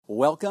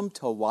Welcome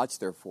to Watch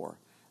Therefore,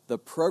 the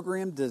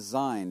program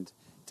designed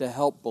to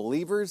help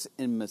believers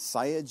in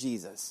Messiah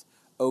Jesus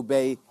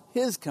obey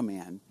His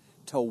command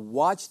to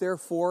watch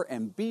therefore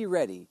and be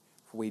ready,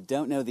 for we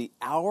don't know the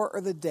hour or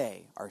the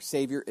day our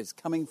Savior is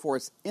coming for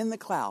us in the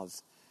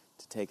clouds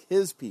to take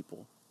His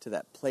people to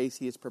that place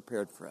He has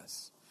prepared for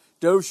us.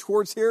 Dove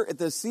Schwartz here at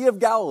the Sea of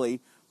Galilee,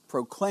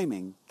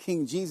 proclaiming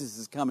King Jesus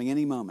is coming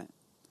any moment.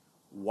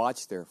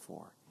 Watch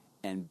therefore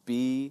and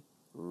be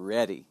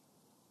ready.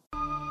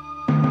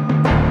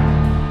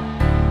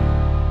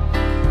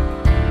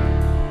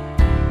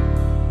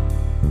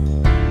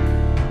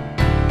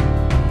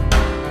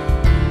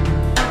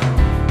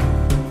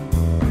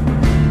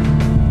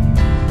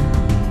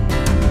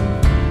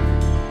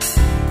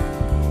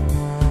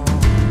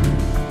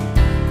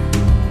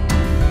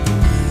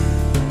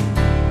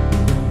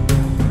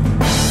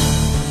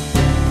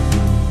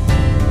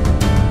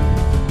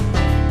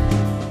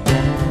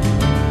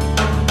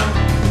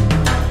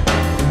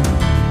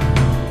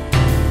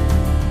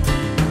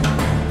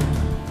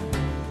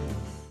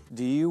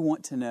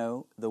 To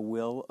know the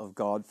will of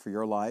God for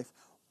your life?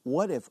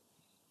 What if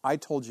I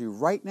told you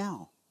right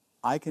now,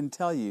 I can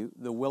tell you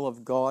the will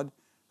of God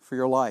for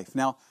your life?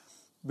 Now,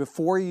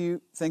 before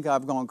you think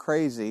I've gone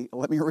crazy,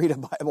 let me read a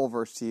Bible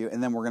verse to you,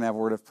 and then we're going to have a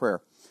word of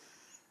prayer.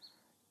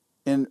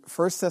 In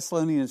 1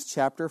 Thessalonians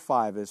chapter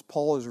 5, as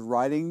Paul is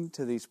writing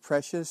to these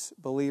precious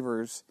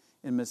believers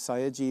in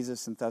Messiah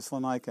Jesus in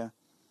Thessalonica,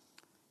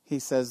 he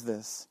says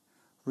this: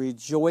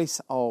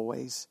 "Rejoice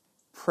always,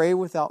 pray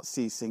without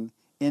ceasing,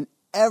 in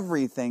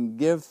everything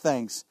give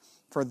thanks,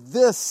 for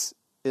this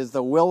is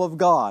the will of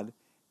God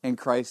in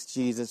Christ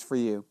Jesus for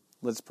you."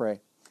 Let's pray.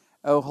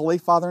 Oh, Holy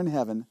Father in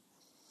heaven,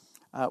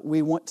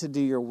 we want to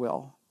do your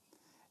will.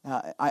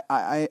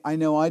 I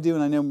know I do,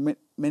 and I know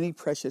many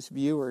precious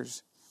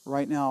viewers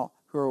right now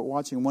who are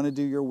watching want to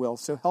do your will.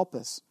 So help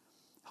us.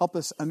 Help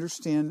us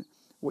understand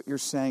what you're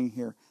saying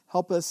here.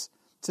 Help us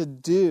to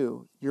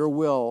do your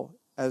will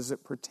as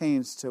it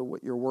pertains to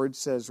what your word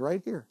says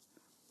right here.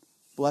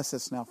 Bless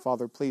us now,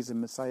 Father, please, in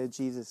Messiah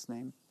Jesus'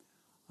 name.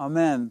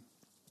 Amen.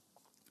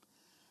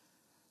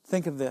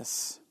 Think of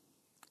this.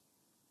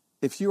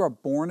 If you are a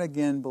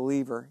born-again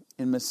believer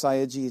in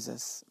Messiah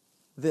Jesus,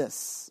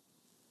 this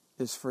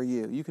is for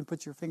you. You can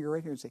put your finger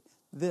right here and say,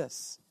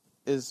 "This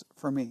is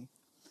for me."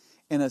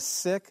 In a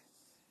sick,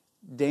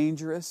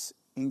 dangerous,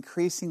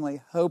 increasingly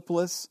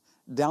hopeless,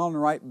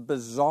 downright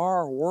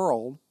bizarre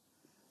world,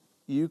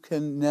 you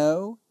can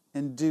know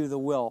and do the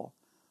will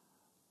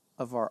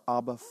of our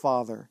Abba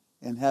Father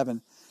in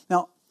heaven.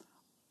 Now,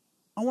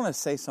 I want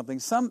to say something.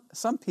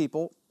 Some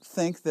people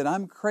think that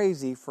I'm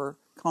crazy for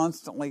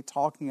constantly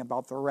talking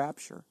about the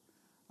rapture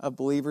of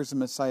believers in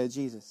Messiah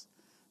Jesus.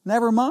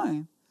 Never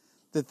mind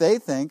that they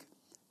think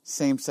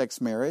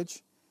same-sex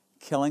marriage,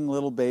 killing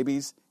little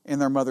babies in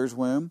their mother's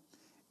womb,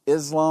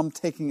 Islam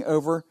taking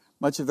over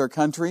much of their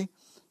country,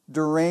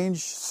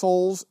 deranged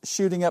souls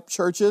shooting up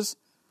churches,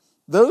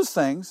 those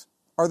things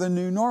are the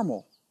new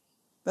normal.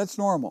 That's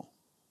normal.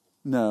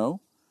 No.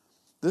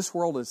 This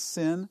world is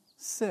sin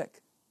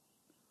sick.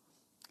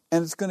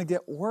 And it's going to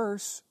get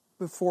worse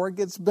before it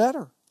gets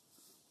better.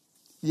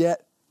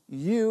 Yet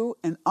you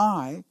and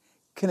I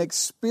can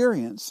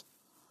experience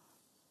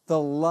the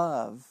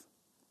love,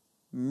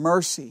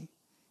 mercy,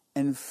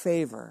 and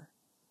favor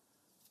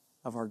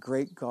of our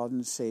great God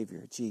and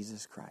Savior,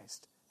 Jesus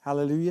Christ.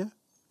 Hallelujah.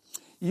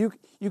 You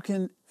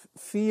can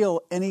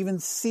feel and even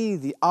see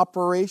the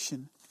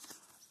operation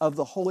of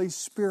the Holy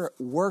Spirit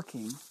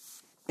working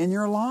in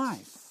your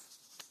life.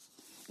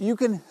 You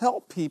can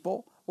help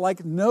people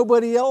like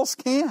nobody else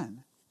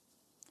can.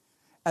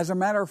 As a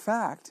matter of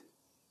fact,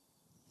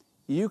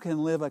 you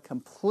can live a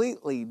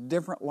completely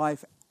different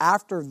life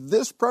after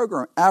this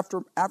program,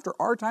 after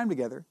our time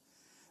together,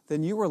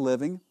 than you were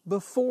living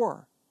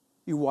before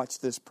you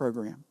watched this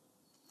program.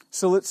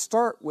 So let's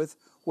start with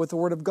what the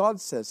Word of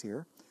God says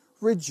here.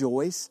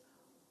 Rejoice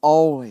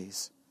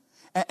always.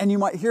 And you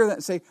might hear that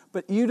and say,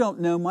 "But you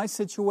don't know my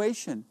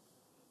situation."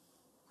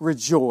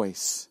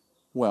 Rejoice.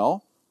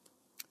 Well,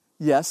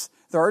 yes,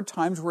 there are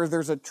times where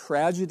there's a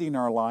tragedy in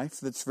our life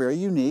that's very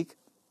unique.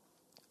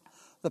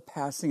 The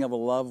passing of a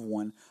loved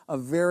one, a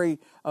very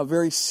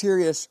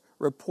serious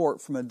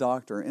report from a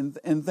doctor,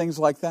 and things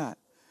like that.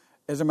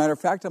 As a matter of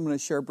fact, I'm going to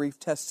share a brief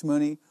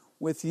testimony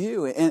with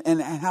you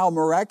and how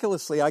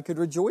miraculously I could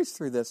rejoice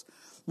through this.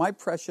 My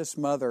precious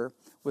mother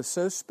was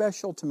so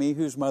special to me,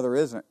 whose mother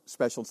isn't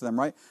special to them,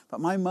 right? But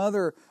my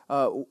mother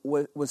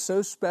was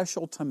so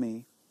special to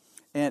me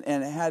and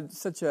had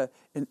such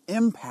an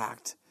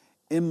impact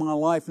in my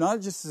life, not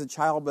just as a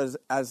child, but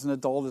as an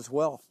adult as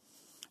well.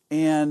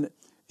 And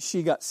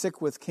she got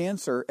sick with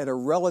cancer at a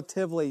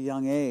relatively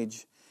young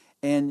age,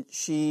 and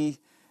she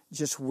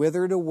just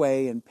withered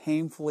away and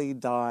painfully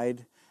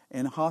died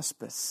in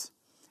hospice.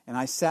 And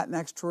I sat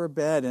next to her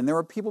bed, and there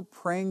were people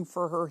praying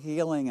for her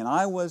healing, and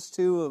I was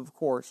too, of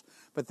course.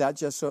 But that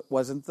just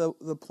wasn't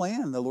the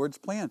plan, the Lord's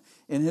plan.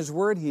 In His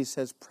Word, He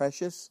says,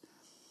 "Precious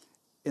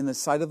in the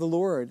sight of the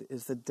Lord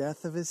is the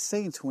death of His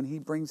saints when He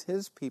brings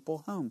His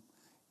people home."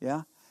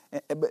 Yeah,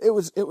 but it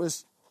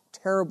was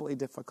terribly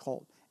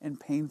difficult and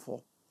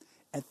painful.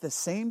 At the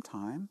same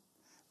time,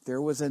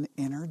 there was an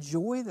inner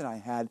joy that I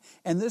had.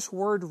 And this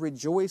word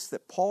rejoice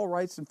that Paul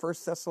writes in 1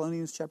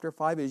 Thessalonians chapter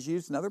 5 is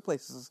used in other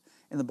places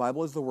in the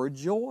Bible as the word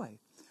joy.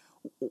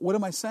 What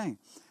am I saying?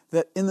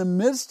 That in the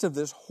midst of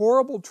this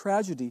horrible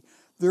tragedy,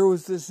 there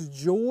was this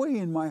joy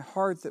in my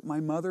heart that my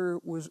mother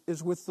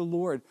is with the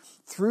Lord.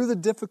 Through the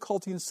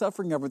difficulty and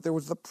suffering of it, there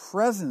was the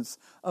presence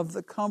of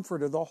the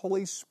Comforter, the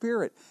Holy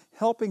Spirit,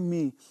 helping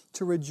me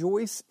to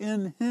rejoice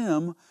in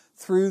Him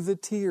through the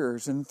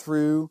tears and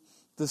through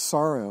the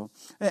sorrow.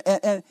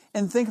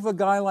 And think of a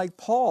guy like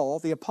Paul,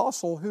 the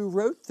apostle, who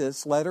wrote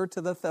this letter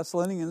to the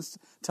Thessalonians,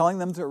 telling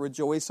them to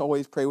rejoice,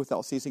 always pray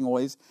without ceasing,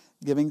 always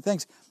giving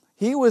thanks.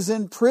 He was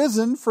in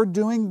prison for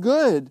doing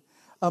good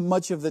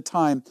much of the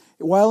time.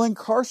 While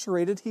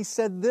incarcerated, he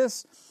said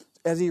this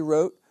as he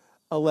wrote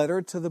a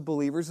letter to the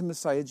believers in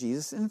Messiah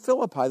Jesus in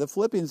Philippi, the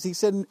Philippians. He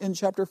said in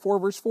chapter 4,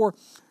 verse 4,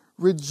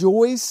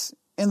 rejoice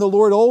in the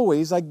Lord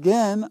always.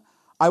 Again,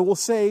 I will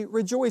say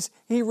rejoice.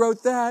 He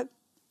wrote that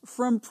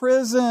from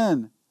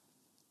prison.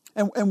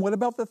 And what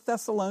about the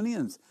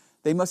Thessalonians?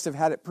 They must have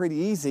had it pretty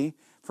easy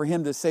for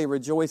him to say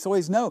rejoice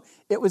always. No,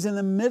 it was in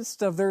the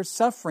midst of their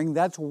suffering.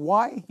 That's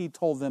why he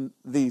told them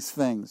these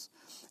things.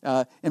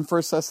 In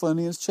 1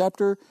 Thessalonians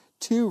chapter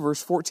 2,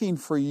 verse 14,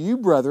 for you,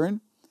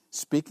 brethren,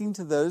 speaking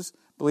to those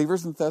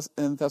believers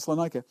in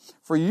Thessalonica,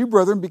 for you,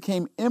 brethren,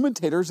 became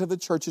imitators of the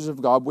churches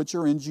of God which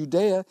are in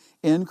Judea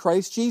in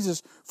Christ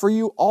Jesus. For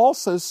you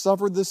also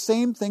suffered the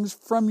same things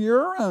from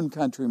your own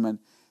countrymen,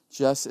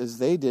 just as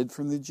they did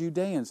from the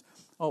Judeans.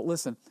 Oh,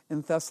 listen,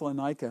 in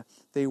Thessalonica,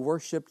 they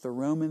worshipped the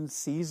Roman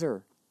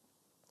Caesar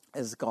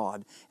as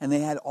God. And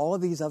they had all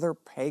of these other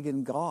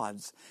pagan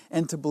gods.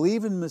 And to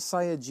believe in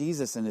Messiah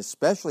Jesus, and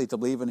especially to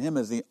believe in Him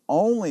as the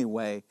only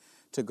way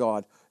to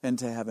God and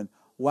to heaven,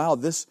 wow,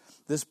 this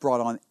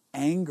brought on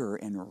anger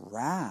and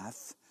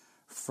wrath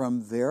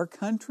from their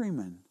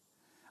countrymen.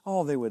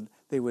 Oh, they would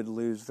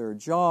lose their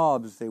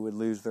jobs, they would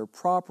lose their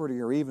property,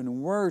 or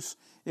even worse,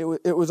 it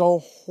was a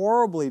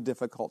horribly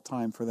difficult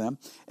time for them.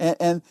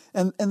 And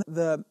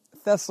the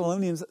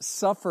Thessalonians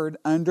suffered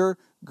under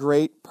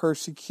great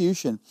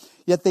persecution.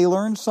 Yet they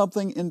learned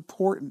something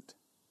important.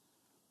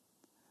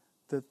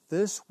 That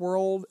this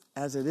world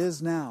as it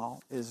is now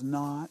is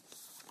not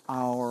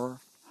our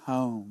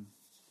home.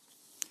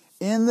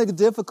 In the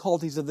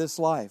difficulties of this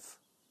life,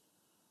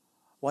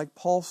 like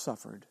Paul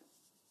suffered,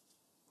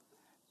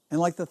 and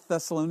like the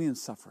Thessalonians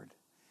suffered,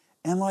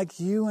 and like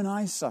you and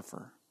I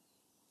suffer,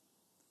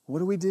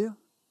 what do?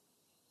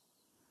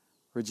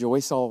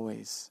 Rejoice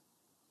always.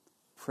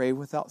 Pray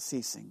without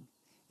ceasing.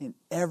 In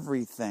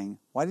everything.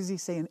 Why does he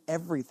say in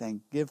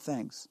everything? Give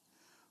thanks.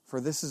 For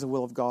this is the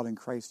will of God in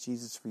Christ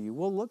Jesus for you.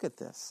 Well, look at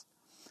this.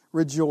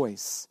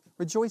 Rejoice.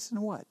 Rejoice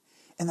in what?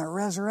 In the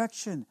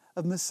resurrection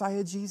of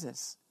Messiah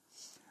Jesus.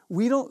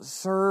 We don't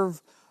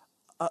serve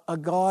a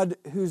God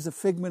who's a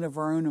figment of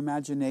our own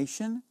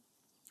imagination.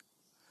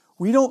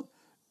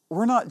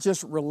 We're not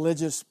just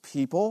religious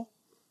people.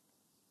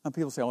 Some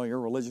people say, oh, you're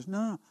religious.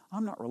 No,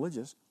 I'm not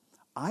religious.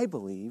 I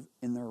believe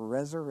in the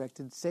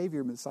resurrected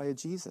Savior, Messiah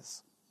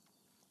Jesus,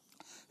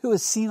 who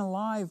is seen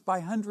alive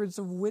by hundreds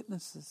of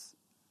witnesses.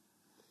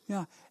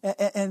 Yeah,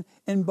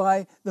 and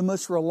by the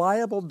most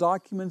reliable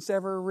documents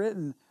ever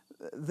written,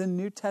 the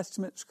New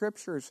Testament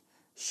scriptures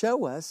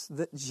show us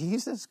that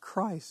Jesus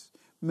Christ,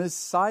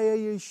 Messiah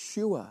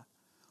Yeshua,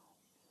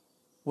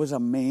 was a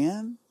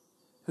man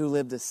who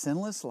lived a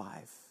sinless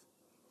life.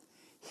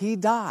 He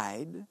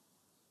died,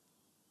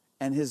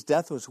 and his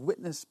death was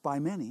witnessed by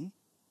many.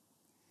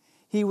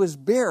 He was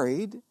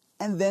buried,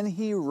 and then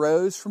he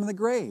rose from the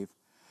grave.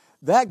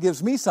 That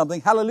gives me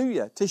something,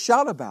 hallelujah, to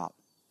shout about,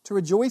 to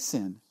rejoice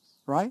in,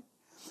 right?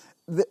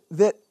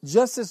 That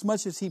just as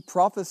much as he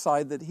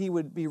prophesied that he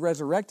would be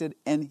resurrected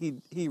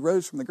and he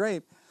rose from the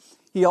grave,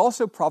 he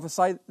also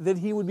prophesied that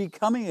he would be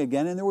coming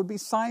again and there would be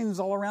signs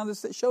all around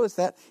us that show us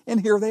that,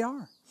 and here they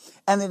are.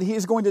 And that he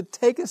is going to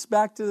take us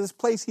back to this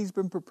place he's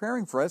been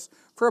preparing for us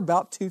for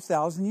about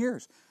 2,000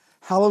 years.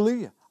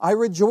 Hallelujah. I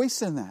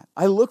rejoice in that.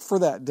 I look for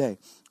that day.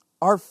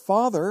 Our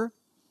Father,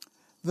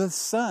 the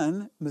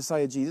Son,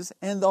 Messiah Jesus,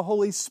 and the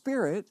Holy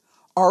Spirit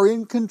are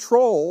in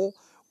control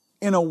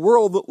in a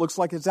world that looks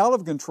like it's out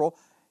of control.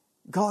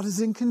 God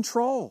is in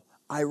control.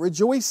 I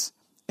rejoice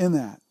in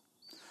that.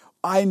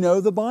 I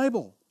know the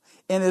Bible.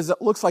 And as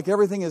it looks like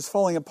everything is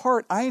falling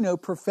apart, I know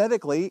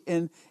prophetically,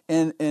 and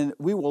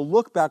we will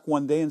look back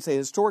one day and say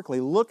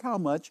historically, look how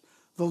much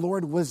the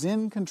Lord was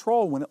in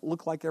control when it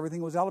looked like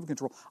everything was out of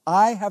control.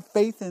 I have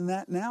faith in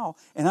that now,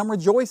 and I'm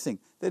rejoicing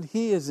that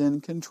He is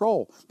in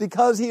control.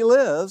 Because He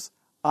lives,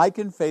 I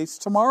can face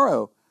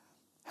tomorrow.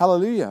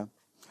 Hallelujah.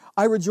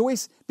 I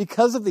rejoice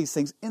because of these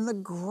things in the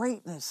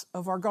greatness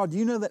of our God.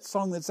 You know that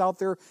song that's out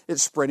there?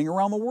 It's spreading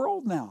around the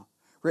world now.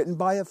 Written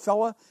by a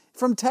fella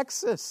from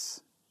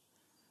Texas.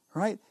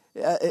 Right?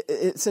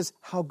 It says,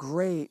 how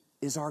great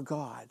is our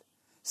God.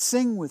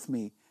 Sing with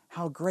me,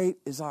 how great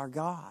is our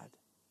God.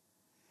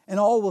 And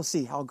all will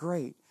see how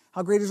great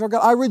is our God.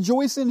 I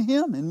rejoice in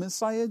Him, in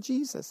Messiah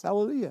Jesus.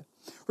 Hallelujah.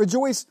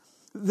 Rejoice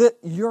that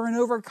you're an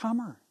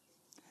overcomer.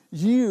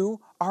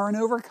 You are an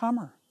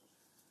overcomer.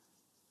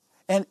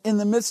 And in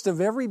the midst of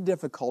every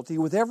difficulty,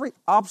 with every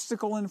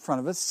obstacle in front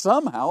of us,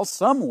 somehow,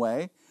 some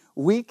way,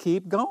 we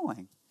keep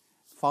going,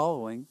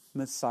 following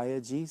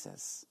Messiah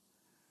Jesus.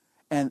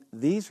 And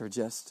these are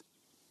just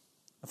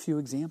a few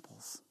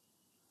examples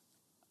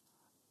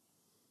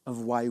of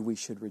why we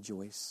should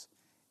rejoice.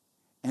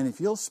 And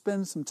if you'll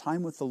spend some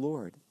time with the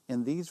Lord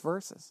in these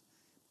verses,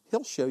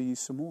 He'll show you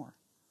some more.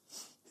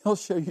 He'll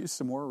show you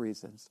some more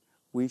reasons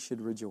we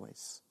should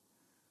rejoice.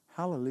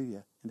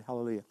 Hallelujah and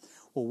hallelujah.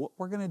 Well, what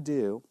we're going to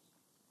do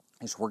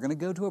is we're going to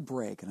go to a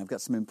break, and I've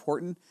got some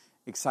important,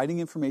 exciting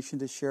information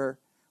to share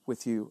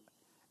with you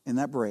in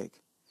that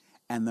break.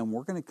 And then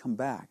we're going to come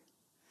back,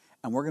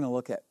 and we're going to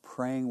look at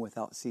praying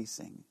without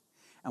ceasing.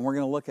 And we're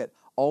going to look at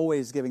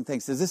always giving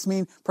thanks. Does this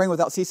mean praying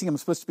without ceasing? I'm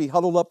supposed to be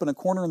huddled up in a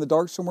corner in the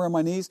dark somewhere on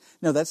my knees?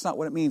 No, that's not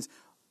what it means.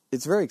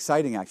 It's very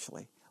exciting,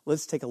 actually.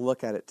 Let's take a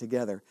look at it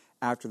together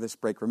after this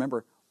break.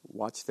 Remember,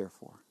 watch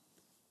therefore.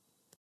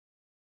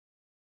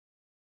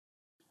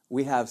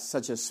 We have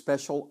such a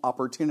special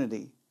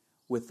opportunity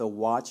with the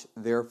watch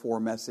therefore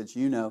message.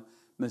 You know,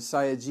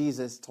 Messiah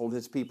Jesus told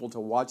His people to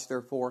watch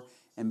therefore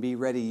and be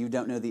ready. You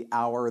don't know the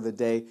hour or the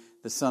day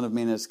the Son of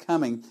Man is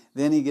coming.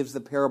 Then He gives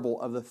the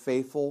parable of the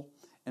faithful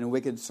and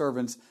wicked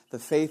servants. The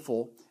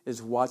faithful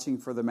is watching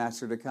for the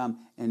Master to come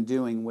and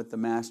doing what the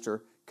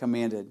Master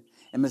commanded.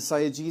 And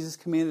Messiah Jesus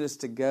commanded us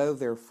to go,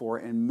 therefore,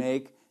 and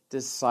make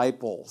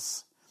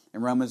disciples.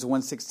 In Romans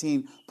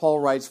 1:16, Paul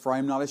writes, "For I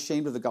am not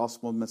ashamed of the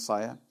gospel of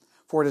Messiah,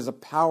 for it is a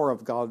power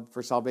of God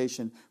for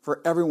salvation for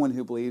everyone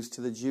who believes,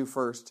 to the Jew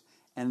first,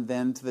 and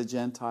then to the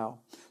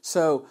Gentile."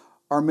 So,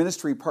 our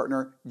ministry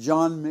partner,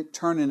 John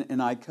McTernan,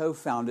 and I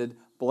co-founded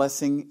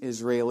Blessing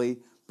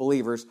Israeli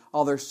Believers.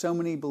 Oh, there's so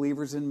many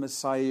believers in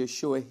Messiah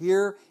Yeshua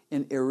here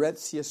in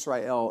Eretz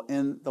Yisrael,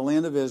 in the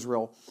land of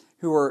Israel,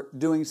 who are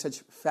doing such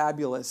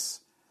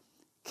fabulous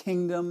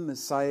kingdom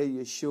Messiah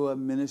Yeshua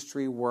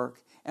ministry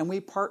work. And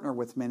we partner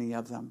with many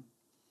of them.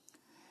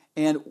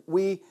 And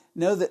we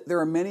know that there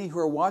are many who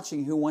are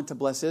watching who want to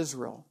bless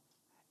Israel.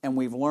 And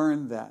we've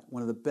learned that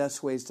one of the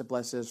best ways to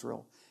bless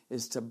Israel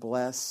is to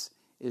bless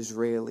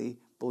Israeli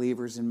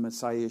believers in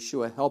Messiah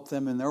Yeshua. Help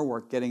them in their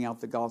work, getting out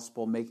the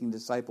gospel, making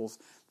disciples,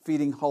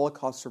 feeding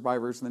Holocaust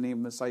survivors in the name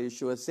of Messiah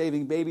Yeshua,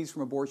 saving babies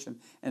from abortion,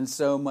 and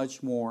so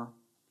much more.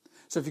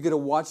 So if you go to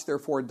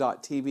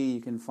watchtherefore.tv,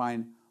 you can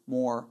find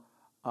more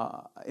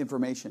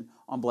information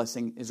on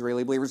blessing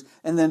Israeli believers.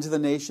 And then to the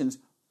nations,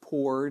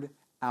 poured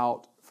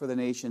out for the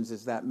nations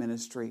is that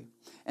ministry.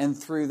 And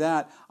through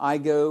that, I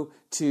go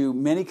to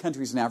many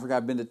countries in Africa.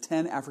 I've been to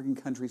 10 African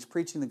countries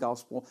preaching the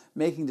gospel,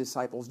 making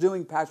disciples,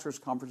 doing pastors'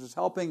 conferences,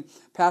 helping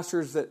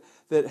pastors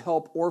that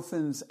help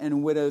orphans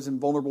and widows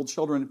and vulnerable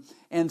children,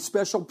 and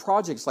special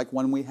projects like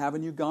one we have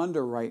in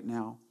Uganda right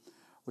now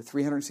with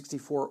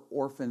 364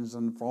 orphans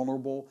and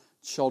vulnerable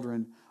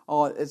children.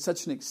 Oh, it's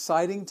such an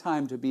exciting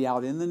time to be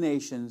out in the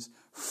nations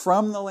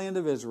from the land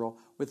of Israel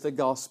with the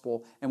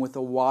gospel and with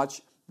the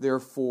watch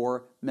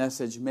therefore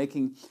message,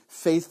 making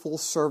faithful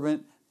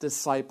servant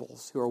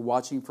disciples who are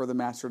watching for the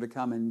Master to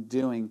come and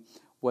doing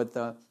what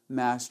the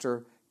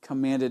Master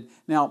commanded.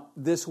 Now,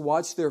 this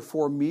watch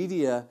therefore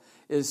media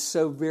is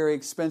so very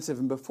expensive.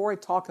 And before I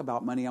talk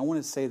about money, I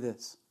want to say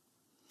this.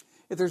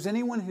 If there's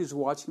anyone who's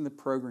watching the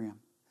program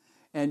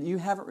and you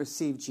haven't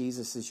received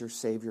Jesus as your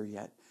Savior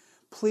yet,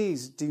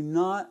 please do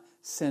not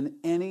send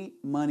any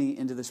money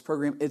into this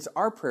program. It's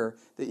our prayer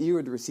that you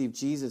would receive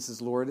Jesus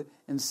as Lord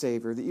and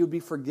Savior, that you would be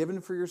forgiven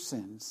for your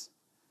sins,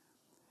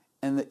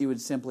 and that you would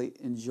simply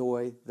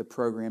enjoy the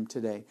program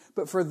today.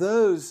 But for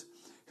those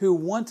who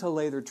want to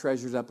lay their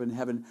treasures up in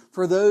heaven,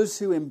 for those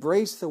who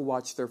embrace the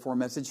Watch Therefore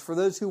message, for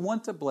those who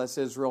want to bless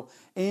Israel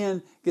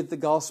and get the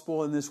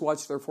gospel and this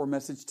Watch Therefore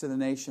message to the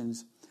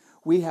nations,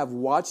 we have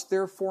Watch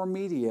Therefore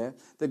Media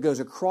that goes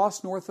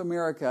across North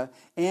America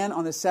and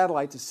on a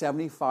satellite to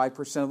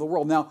 75% of the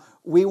world. Now,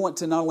 we want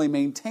to not only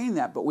maintain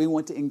that, but we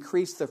want to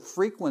increase the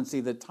frequency,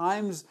 the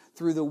times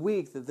through the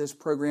week that this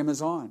program is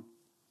on.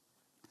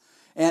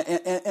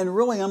 And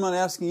really, I'm not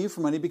asking you for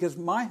money because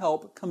my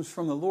help comes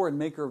from the Lord,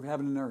 maker of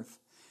heaven and earth.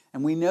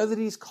 And we know that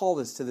He's called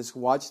us to this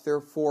Watch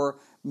Therefore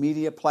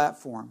Media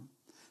platform.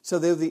 So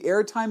though the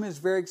airtime is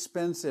very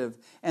expensive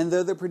and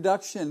though the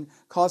production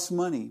costs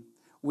money,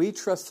 we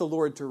trust the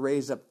Lord to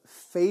raise up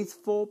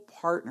faithful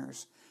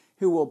partners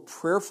who will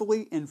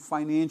prayerfully and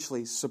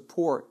financially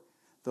support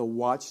the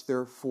Watch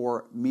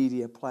Therefore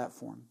Media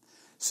platform.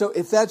 So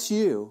if that's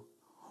you,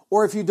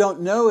 or if you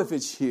don't know if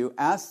it's you,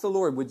 ask the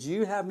Lord, would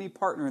you have me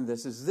partner in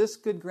this? Is this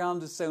good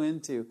ground to sow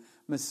into,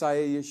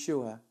 Messiah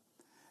Yeshua?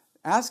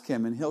 Ask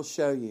Him and He'll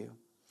show you.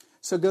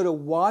 So go to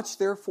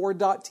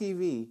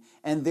watchtherefore.tv,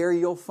 and there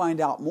you'll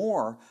find out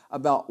more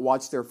about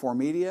Watch Therefore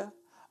Media,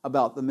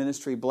 about the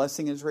ministry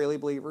Blessing Israeli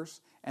Believers,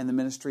 and the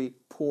ministry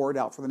Poured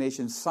Out for the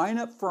Nations. Sign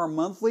up for our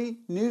monthly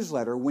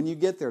newsletter when you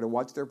get there to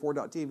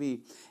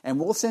watchtherefore.tv, and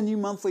we'll send you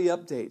monthly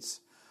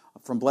updates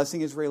from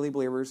Blessing Israeli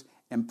Believers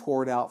and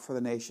poured out for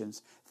the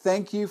nations.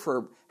 Thank you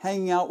for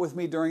hanging out with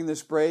me during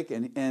this break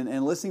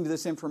and listening to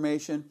this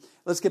information.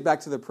 Let's get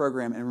back to the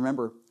program. And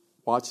remember,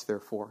 watch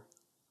therefore.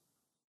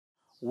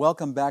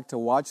 Welcome back to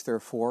Watch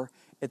Therefore.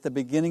 At the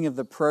beginning of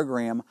the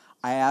program,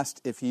 I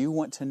asked if you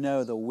want to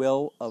know the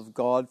will of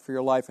God for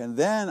your life. And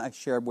then I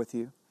shared with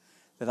you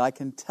that I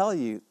can tell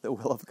you the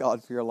will of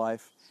God for your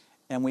life.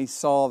 And we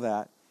saw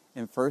that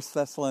in 1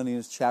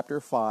 Thessalonians chapter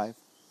 5.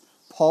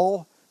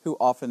 Paul, who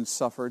often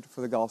suffered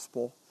for the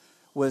gospel,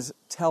 was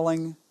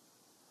telling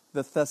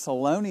the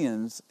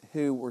Thessalonians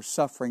who were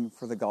suffering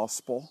for the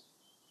gospel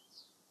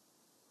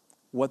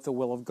what the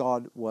will of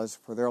God was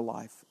for their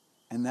life.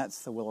 And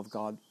that's the will of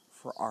God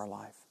for our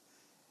life.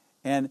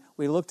 And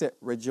we looked at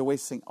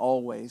rejoicing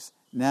always.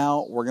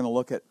 Now we're going to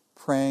look at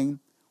praying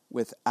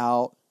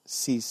without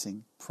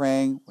ceasing.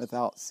 Praying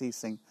without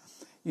ceasing.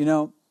 You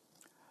know,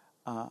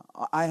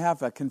 I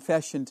have a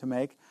confession to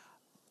make.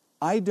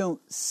 I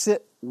don't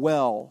sit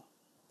well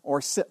or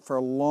sit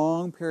for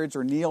long periods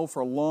or kneel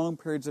for long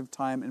periods of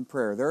time in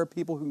prayer. There are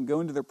people who can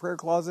go into their prayer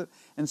closet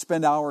and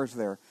spend hours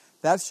there.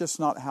 That's just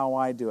not how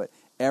I do it.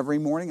 Every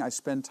morning I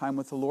spend time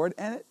with the Lord,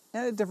 and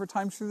at different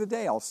times through the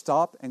day I'll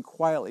stop and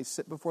quietly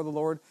sit before the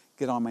Lord,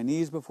 get on my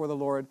knees before the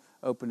Lord,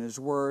 open His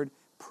Word,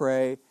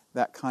 pray,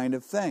 that kind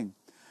of thing.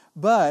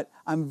 But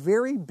I'm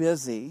very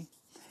busy,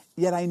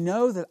 yet I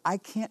know that I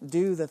can't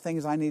do the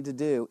things I need to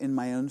do in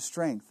my own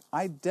strength.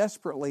 I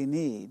desperately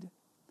need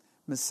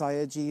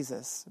Messiah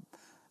Jesus,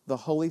 the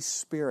Holy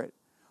Spirit,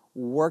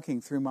 working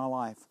through my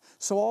life.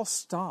 So I'll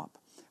stop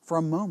for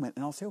a moment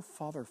and I'll say, "Oh,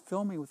 Father,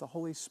 fill me with the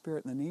Holy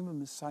Spirit in the name of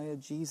Messiah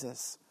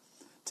Jesus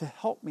to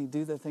help me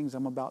do the things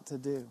I'm about to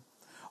do."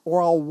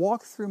 Or I'll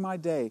walk through my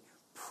day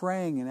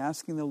praying and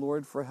asking the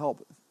Lord for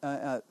help,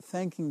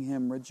 thanking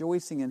Him,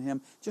 rejoicing in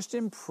Him, just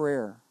in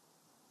prayer.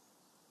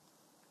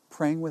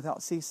 Praying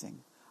without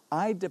ceasing.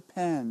 I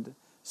depend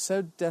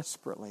so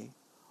desperately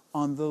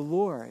on the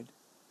Lord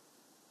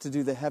to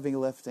do the heavy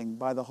lifting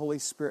by the Holy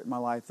Spirit in my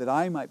life that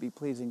I might be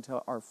pleasing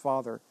to our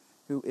Father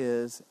who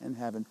is in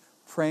heaven.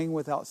 Praying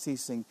without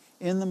ceasing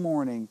in the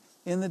morning,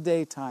 in the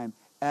daytime,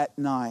 at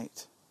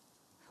night.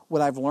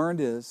 What I've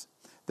learned is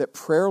that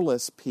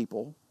prayerless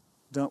people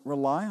don't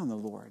rely on the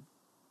Lord,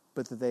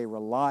 but that they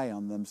rely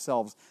on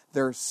themselves.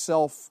 They're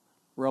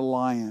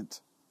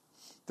self-reliant.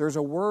 There's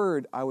a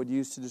word I would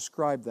use to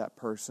describe that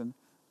person: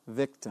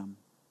 victim.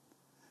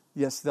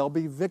 Yes, they'll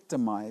be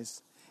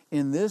victimized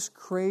in this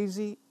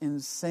crazy,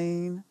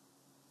 insane,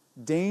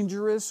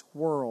 dangerous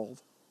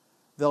world.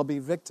 They'll be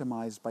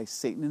victimized by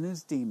Satan and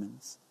his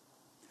demons,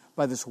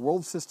 by this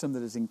world system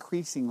that is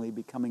increasingly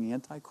becoming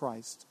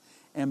antichrist,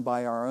 and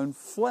by our own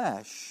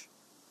flesh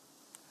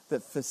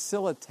that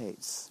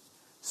facilitates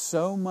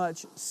so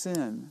much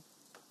sin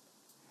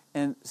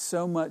and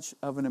so much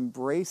of an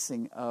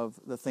embracing of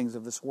the things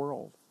of this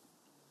world.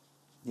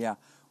 Yeah,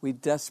 we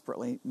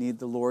desperately need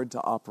the Lord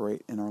to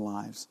operate in our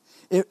lives.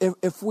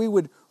 If we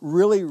would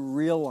really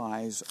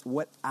realize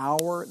what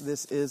hour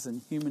this is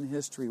in human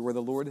history where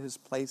the Lord has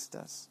placed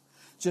us,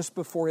 just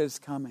before His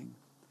coming,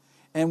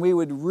 and we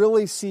would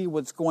really see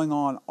what's going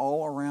on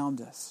all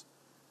around us,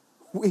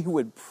 we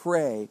would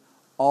pray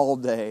all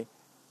day,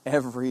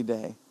 every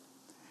day.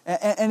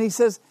 And He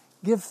says,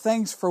 give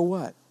thanks for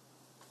what?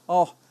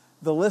 Oh,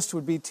 the list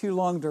would be too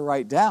long to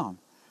write down.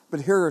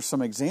 But here are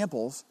some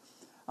examples.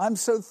 I'm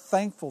so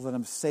thankful that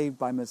I'm saved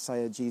by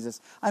Messiah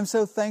Jesus. I'm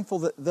so thankful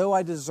that though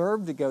I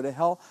deserve to go to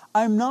hell,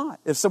 I'm not.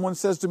 If someone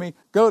says to me,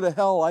 go to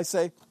hell, I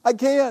say, I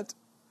can't.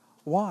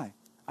 Why?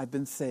 I've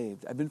been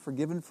saved. I've been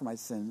forgiven for my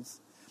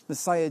sins.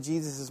 Messiah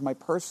Jesus is my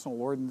personal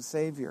Lord and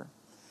Savior.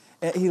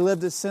 He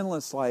lived a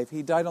sinless life.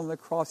 He died on the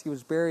cross. He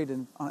was buried,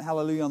 and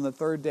hallelujah, on the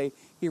third day,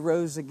 He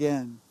rose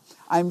again.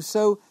 I'm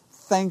so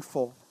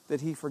thankful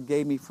that He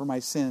forgave me for my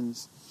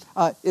sins.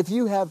 If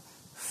you have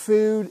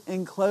food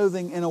and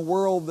clothing in a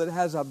world that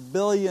has 1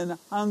 billion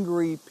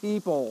hungry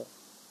people,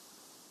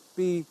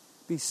 be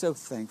so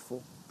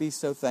thankful. Be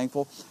so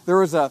thankful. There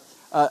was a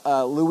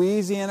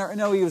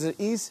he was an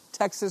East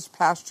Texas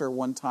pastor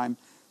one time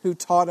who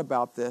taught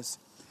about this.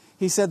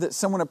 He said that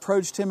someone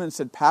approached him and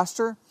said,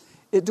 "Pastor,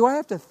 do I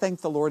have to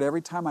thank the Lord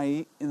every time I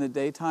eat in the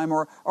daytime?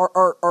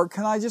 Or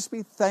can I just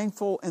be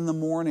thankful in the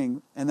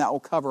morning and that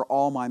will cover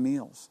all my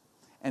meals?"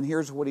 And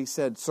here's what he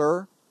said: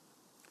 "Sir,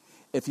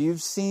 if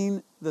you've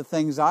seen the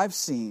things I've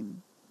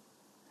seen,"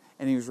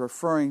 and he was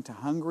referring to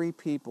hungry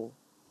people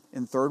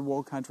in third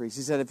world countries.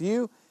 He said, "if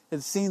you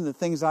had seen the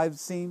things I've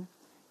seen,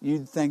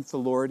 you'd thank the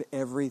Lord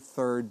every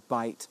third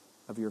bite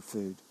of your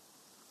food."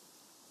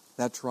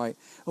 That's right.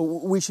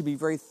 We should be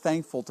very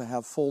thankful to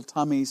have full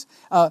tummies.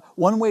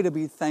 One way to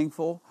be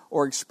thankful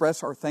or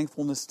express our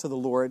thankfulness to the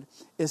Lord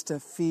is to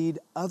feed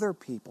other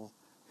people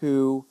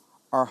who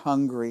are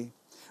hungry.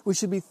 We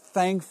should be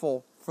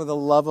thankful for the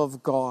love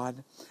of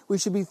God. We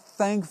should be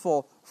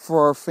thankful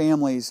for our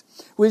families.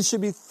 We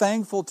should be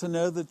thankful to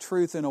know the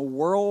truth in a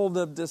world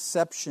of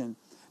deception,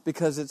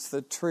 because it's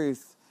the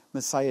truth,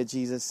 Messiah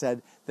Jesus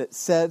said, that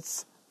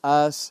sets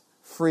us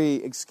free.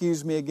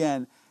 Excuse me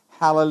again.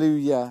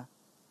 Hallelujah.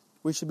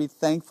 We should be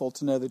thankful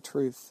to know the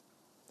truth.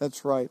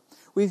 That's right.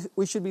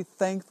 We should be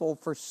thankful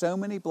for so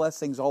many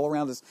blessings all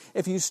around us.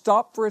 If you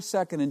stop for a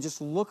second and just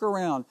look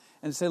around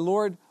and say,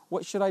 Lord,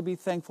 what should I be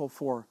thankful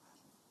for?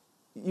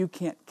 You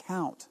can't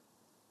count.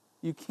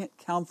 You can't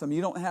count them.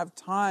 You don't have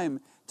time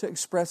to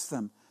express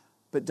them.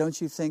 But don't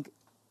you think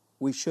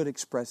we should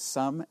express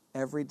some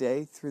every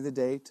day through the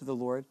day to the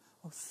Lord?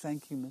 Oh,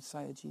 thank you,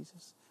 Messiah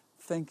Jesus.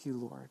 Thank you,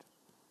 Lord.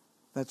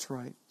 That's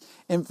right.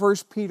 In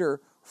 1 Peter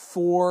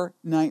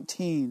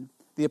 4:19,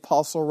 the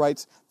apostle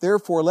writes,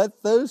 "Therefore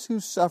let those who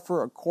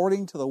suffer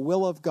according to the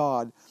will of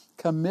God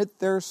commit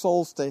their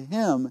souls to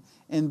Him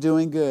in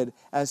doing good,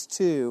 as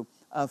to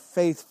a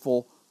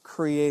faithful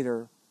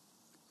Creator."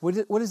 What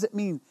does it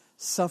mean,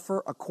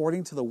 suffer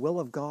according to the will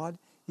of God?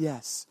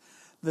 Yes.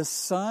 The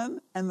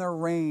sun and the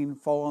rain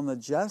fall on the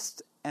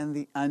just and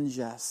the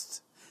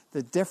unjust.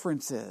 The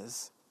difference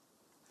is,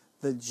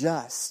 the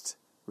just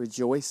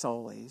rejoice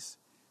always,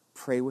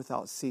 pray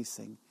without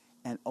ceasing,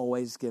 and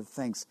always give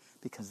thanks,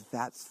 because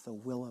that's the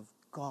will of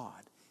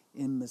God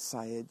in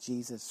Messiah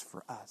Jesus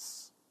for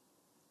us.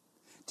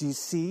 Do you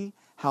see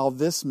how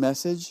this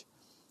message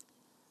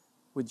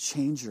would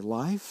change your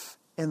life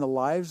and the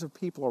lives of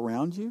people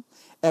around you?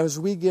 As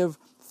we give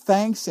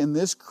thanks in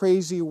this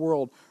crazy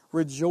world,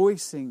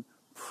 rejoicing,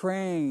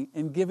 praying,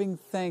 and giving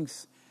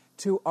thanks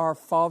to our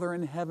Father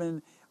in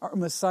heaven, our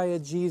Messiah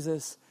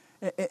Jesus,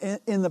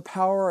 in the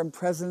power and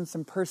presence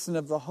and person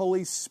of the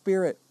Holy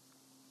Spirit.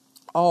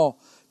 Oh,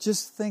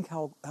 just think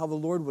how the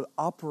Lord would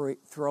operate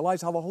through our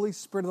lives, how the Holy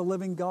Spirit of the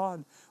living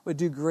God would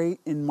do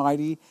great and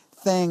mighty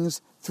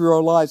things through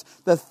our lives.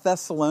 The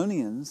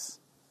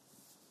Thessalonians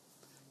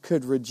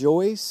could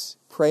rejoice,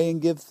 pray,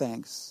 and give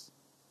thanks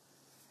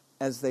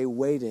as they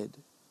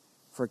waited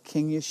for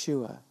King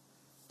Yeshua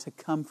to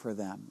come for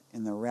them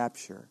in the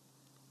rapture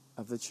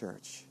of the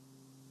church.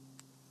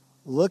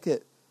 Look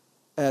at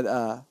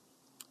 1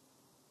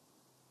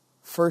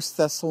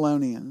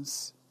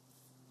 Thessalonians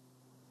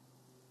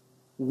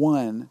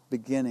 1,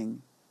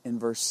 beginning in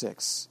verse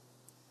 6.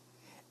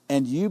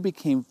 "And you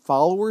became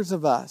followers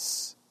of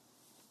us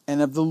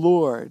and of the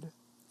Lord,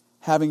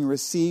 having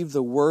received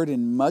the word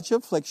in much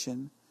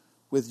affliction,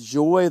 with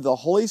joy of the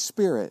Holy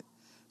Spirit,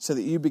 so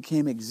that you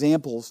became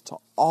examples to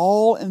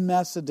all in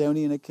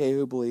Macedonia and Achaia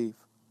who believe.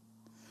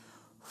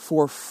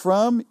 For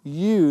from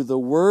you the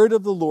word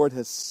of the Lord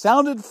has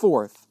sounded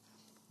forth,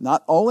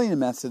 not only in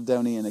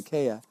Macedonia and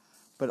Achaia,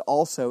 but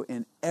also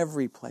in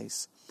every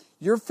place.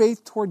 Your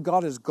faith toward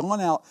God has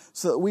gone out,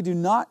 so that we do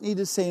not need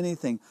to say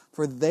anything,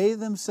 for they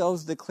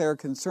themselves declare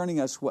concerning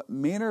us what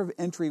manner of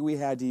entry we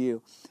had to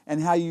you,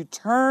 and how you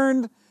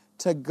turned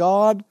to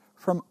God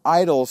from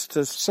idols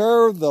to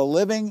serve the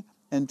living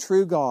and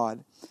true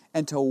God,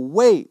 and to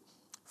wait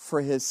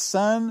for His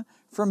Son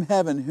from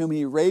heaven, whom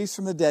He raised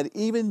from the dead,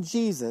 even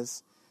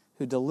Jesus,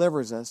 who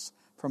delivers us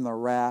from the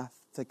wrath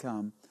to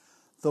come."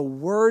 The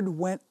word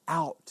went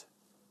out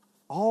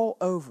all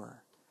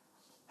over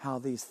how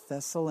these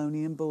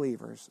Thessalonian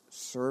believers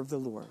served the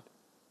Lord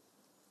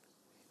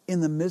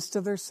in the midst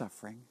of their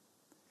suffering,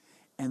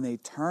 and they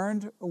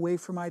turned away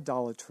from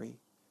idolatry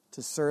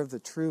to serve the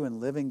true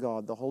and living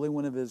God, the Holy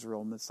One of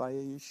Israel,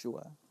 Messiah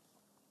Yeshua,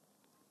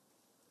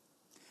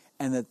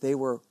 and that they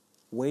were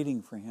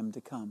waiting for Him to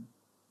come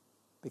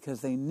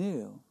because they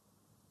knew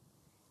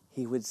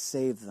He would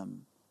save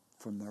them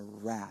from the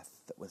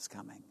wrath that was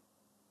coming.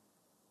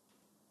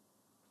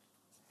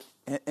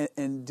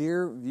 And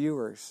dear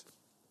viewers,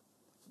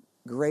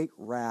 great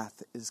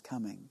wrath is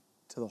coming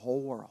to the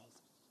whole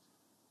world.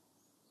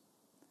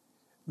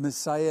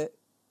 Messiah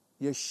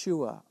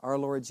Yeshua, our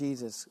Lord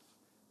Jesus,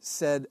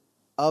 said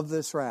of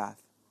this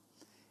wrath,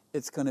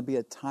 it's going to be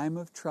a time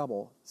of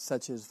trouble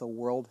such as the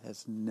world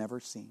has never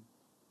seen.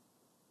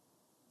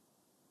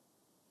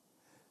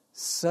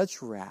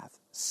 Such wrath,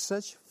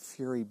 such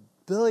fury,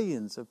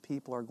 billions of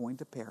people are going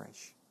to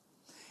perish.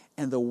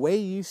 And the way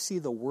you see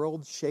the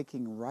world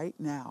shaking right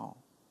now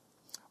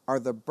are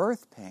the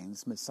birth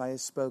pains Messiah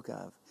spoke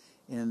of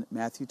in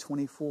Matthew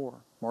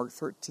 24, Mark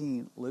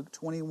 13, Luke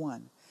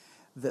 21,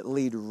 that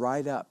lead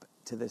right up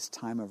to this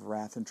time of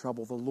wrath and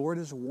trouble. The Lord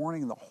is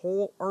warning the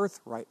whole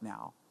earth right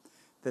now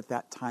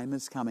that time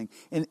is coming.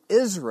 And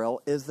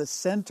Israel is the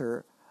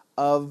center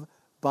of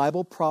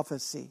Bible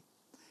prophecy.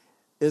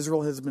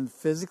 Israel has been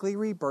physically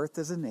rebirthed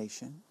as a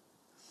nation.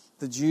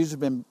 The Jews have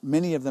been,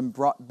 many of them,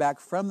 brought back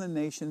from the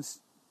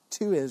nations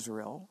to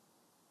Israel.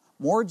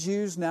 More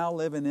Jews now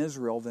live in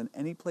Israel than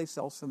any place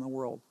else in the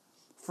world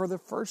for the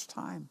first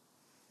time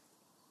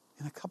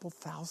in a couple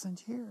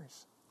thousand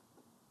years.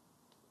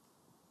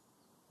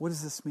 What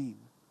does this mean?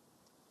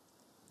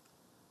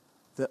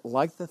 That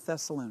like the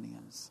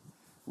Thessalonians,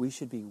 we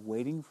should be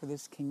waiting for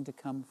this King to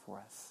come for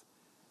us,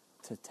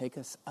 to take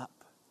us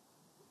up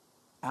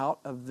out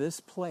of this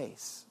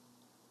place,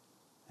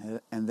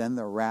 and then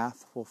the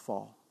wrath will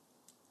fall.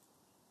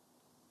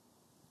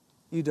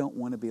 You don't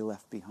want to be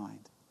left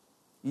behind.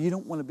 You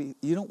don't want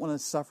to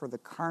suffer the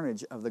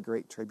carnage of the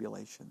great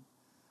tribulation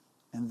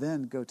and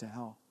then go to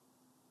hell.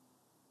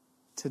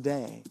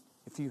 Today,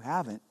 if you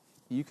haven't,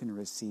 you can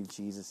receive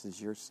Jesus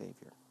as your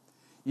Savior.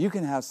 You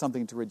can have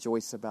something to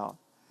rejoice about.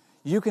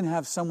 You can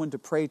have someone to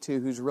pray to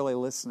who's really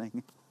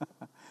listening.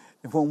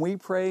 When we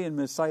pray in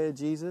Messiah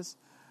Jesus,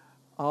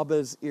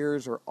 Abba's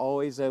ears are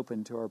always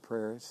open to our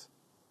prayers.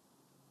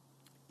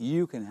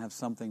 You can have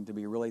something to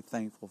be really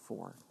thankful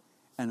for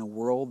in a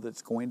world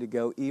that's going to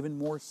go even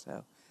more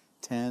so.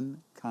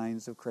 10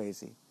 kinds of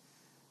crazy.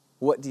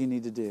 What do you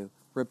need to do?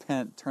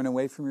 Repent, turn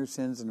away from your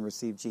sins, and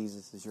receive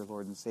Jesus as your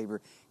Lord and Savior.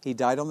 He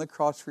died on the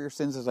cross for your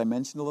sins, as I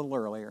mentioned a little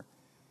earlier.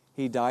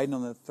 He died, and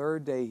on the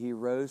third day He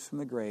rose from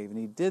the grave, and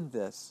He did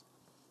this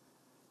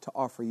to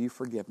offer you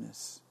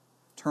forgiveness.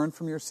 Turn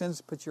from your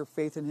sins, put your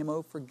faith in Him.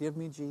 Oh, forgive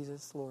me,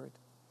 Jesus, Lord.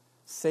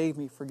 Save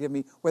me, forgive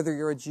me. Whether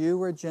you're a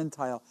Jew or a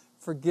Gentile,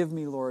 forgive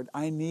me, Lord.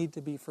 I need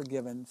to be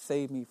forgiven.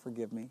 Save me,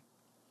 forgive me.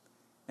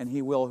 And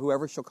He will.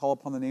 Whoever shall call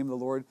upon the name of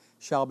the Lord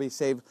shall be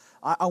saved.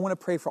 I want to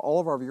pray for all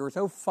of our viewers.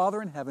 Oh,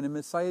 Father in heaven, in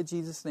Messiah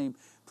Jesus' name,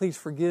 please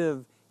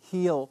forgive,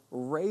 heal,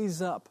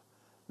 raise up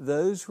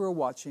those who are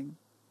watching.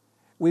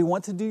 We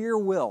want to do your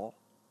will.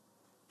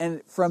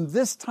 And from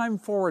this time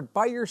forward,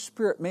 by your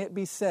Spirit, may it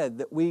be said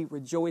that we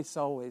rejoice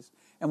always,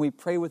 and we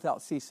pray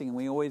without ceasing, and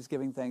we always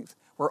giving thanks.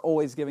 We're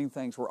always giving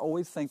thanks. We're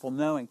always thankful,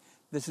 knowing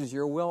this is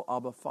your will,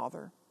 Abba,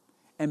 Father.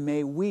 And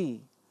may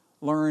we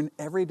learn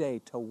every day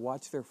to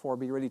watch, therefore,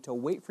 be ready to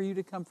wait for you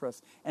to come for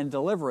us and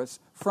deliver us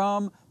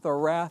from the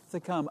wrath to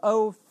come.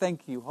 Oh,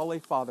 thank you, Holy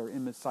Father,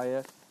 in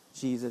Messiah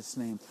Jesus'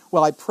 name.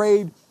 Well, I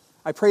pray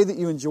that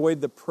you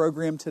enjoyed the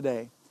program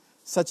today.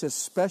 Such a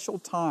special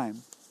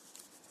time.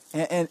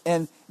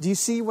 And do you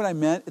see what I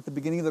meant at the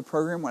beginning of the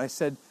program when I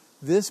said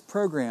this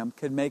program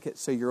could make it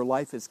so your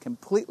life is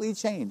completely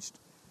changed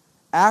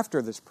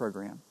after this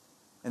program,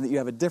 and that you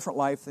have a different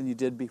life than you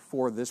did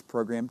before this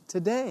program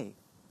today?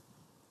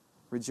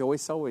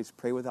 Rejoice always,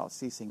 pray without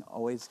ceasing,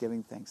 always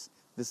giving thanks.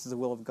 This is the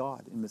will of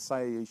God in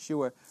Messiah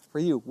Yeshua for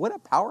you. What a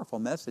powerful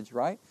message,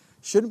 right?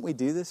 Shouldn't we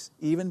do this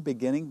even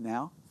beginning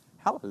now?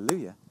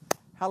 Hallelujah.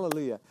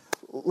 Hallelujah.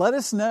 Let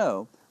us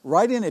know.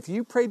 Write in if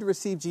you prayed to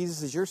receive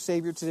Jesus as your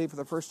Savior today for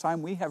the first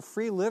time. We have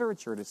free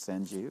literature to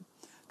send you.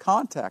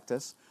 Contact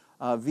us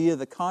via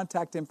the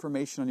contact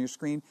information on your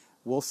screen.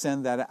 We'll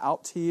send that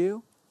out to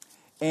you.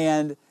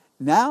 And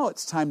now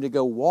it's time to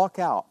go walk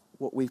out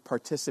what we've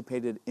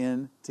participated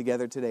in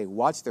together today.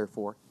 Watch,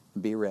 therefore,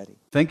 and be ready.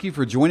 Thank you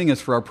for joining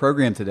us for our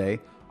program today.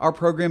 Our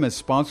program is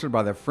sponsored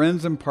by the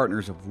friends and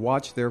partners of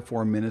Watch,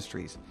 Therefore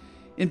Ministries.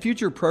 In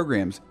future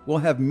programs, we'll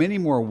have many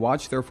more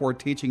Watch, Therefore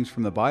teachings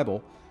from the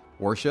Bible,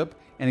 worship,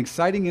 and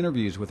exciting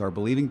interviews with our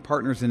believing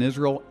partners in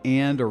Israel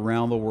and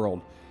around the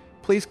world.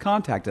 Please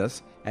contact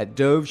us at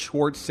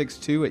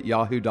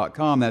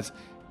dovschwartz62@yahoo.com. That's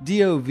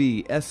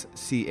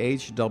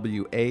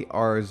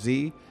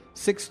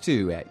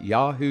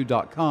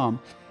DOVSCHWARZ62@yahoo.com.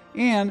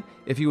 And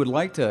if you would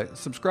like to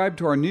subscribe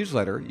to our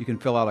newsletter, you can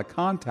fill out a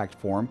contact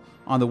form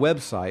on the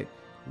website,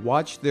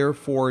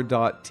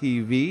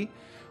 watchtherefore.tv.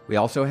 We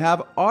also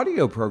have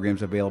audio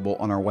programs available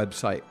on our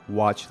website,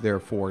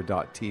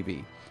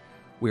 watchtherefore.tv.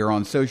 We are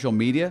on social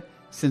media,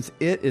 since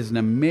it is an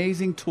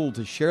amazing tool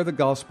to share the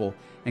gospel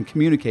and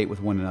communicate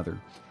with one another.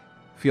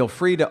 Feel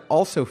free to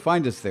also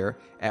find us there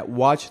at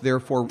Watch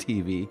Therefore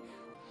TV.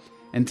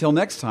 Until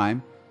next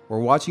time, we're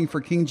watching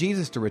for King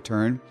Jesus to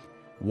return.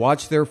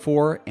 Watch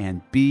therefore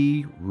and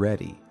be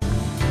ready.